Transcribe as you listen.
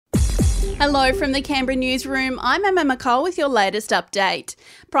Hello from the Canberra newsroom. I'm Emma McCall with your latest update.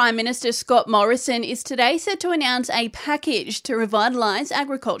 Prime Minister Scott Morrison is today set to announce a package to revitalise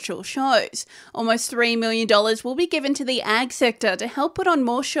agricultural shows. Almost $3 million will be given to the ag sector to help put on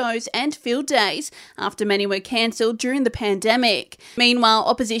more shows and field days after many were cancelled during the pandemic. Meanwhile,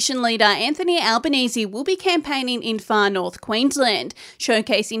 opposition leader Anthony Albanese will be campaigning in far north Queensland,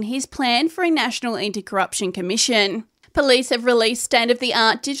 showcasing his plan for a national anti-corruption commission. Police have released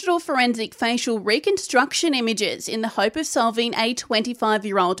state-of-the-art digital forensic facial reconstruction images in the hope of solving a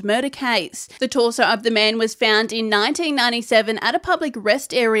 25-year-old murder case. The torso of the man was found in 1997 at a public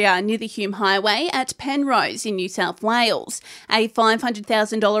rest area near the Hume Highway at Penrose in New South Wales. A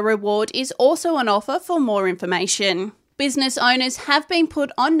 $500,000 reward is also on offer for more information. Business owners have been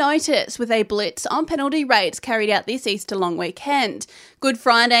put on notice with a blitz on penalty rates carried out this Easter long weekend. Good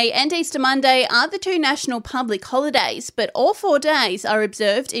Friday and Easter Monday are the two national public holidays, but all 4 days are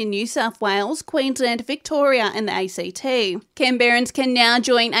observed in New South Wales, Queensland, Victoria and the ACT. Canberrans can now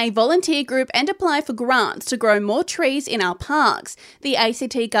join a volunteer group and apply for grants to grow more trees in our parks. The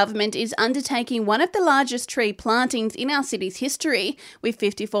ACT government is undertaking one of the largest tree plantings in our city's history, with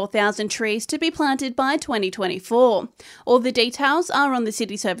 54,000 trees to be planted by 2024. All the details are on the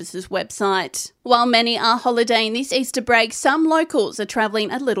City Services website. While many are holidaying this Easter break, some locals are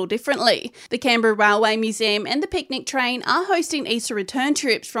travelling a little differently. The Canberra Railway Museum and the Picnic Train are hosting Easter return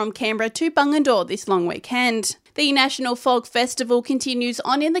trips from Canberra to Bungendore this long weekend. The National Folk Festival continues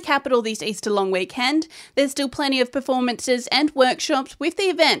on in the capital this Easter long weekend. There's still plenty of performances and workshops, with the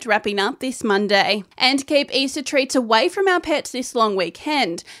event wrapping up this Monday. And keep Easter treats away from our pets this long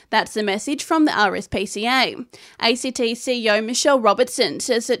weekend. That's the message from the RSPCA. ACT CEO Michelle Robertson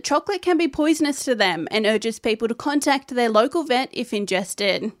says that chocolate can be poisonous to them and urges people to contact their local vet if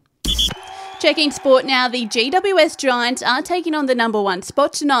ingested. Checking sport now, the GWS Giants are taking on the number 1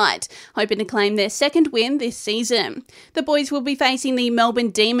 spot tonight, hoping to claim their second win this season. The boys will be facing the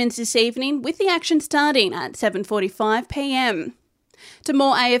Melbourne Demons this evening, with the action starting at 7:45 p.m. To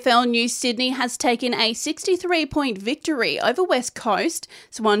more AFL news, Sydney has taken a 63-point victory over West Coast.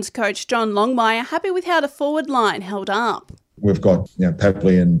 Swans coach John Longmire happy with how the forward line held up. We've got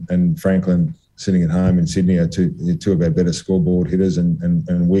Papley and Franklin sitting at home in Sydney are two of our better scoreboard hitters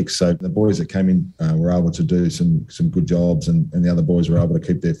and Wicks. So the boys that came in were able to do some good jobs and the other boys were able to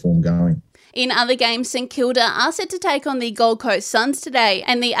keep their form going. In other games, St Kilda are set to take on the Gold Coast Suns today,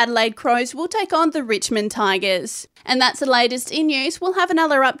 and the Adelaide Crows will take on the Richmond Tigers. And that's the latest in news. We'll have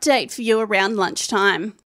another update for you around lunchtime.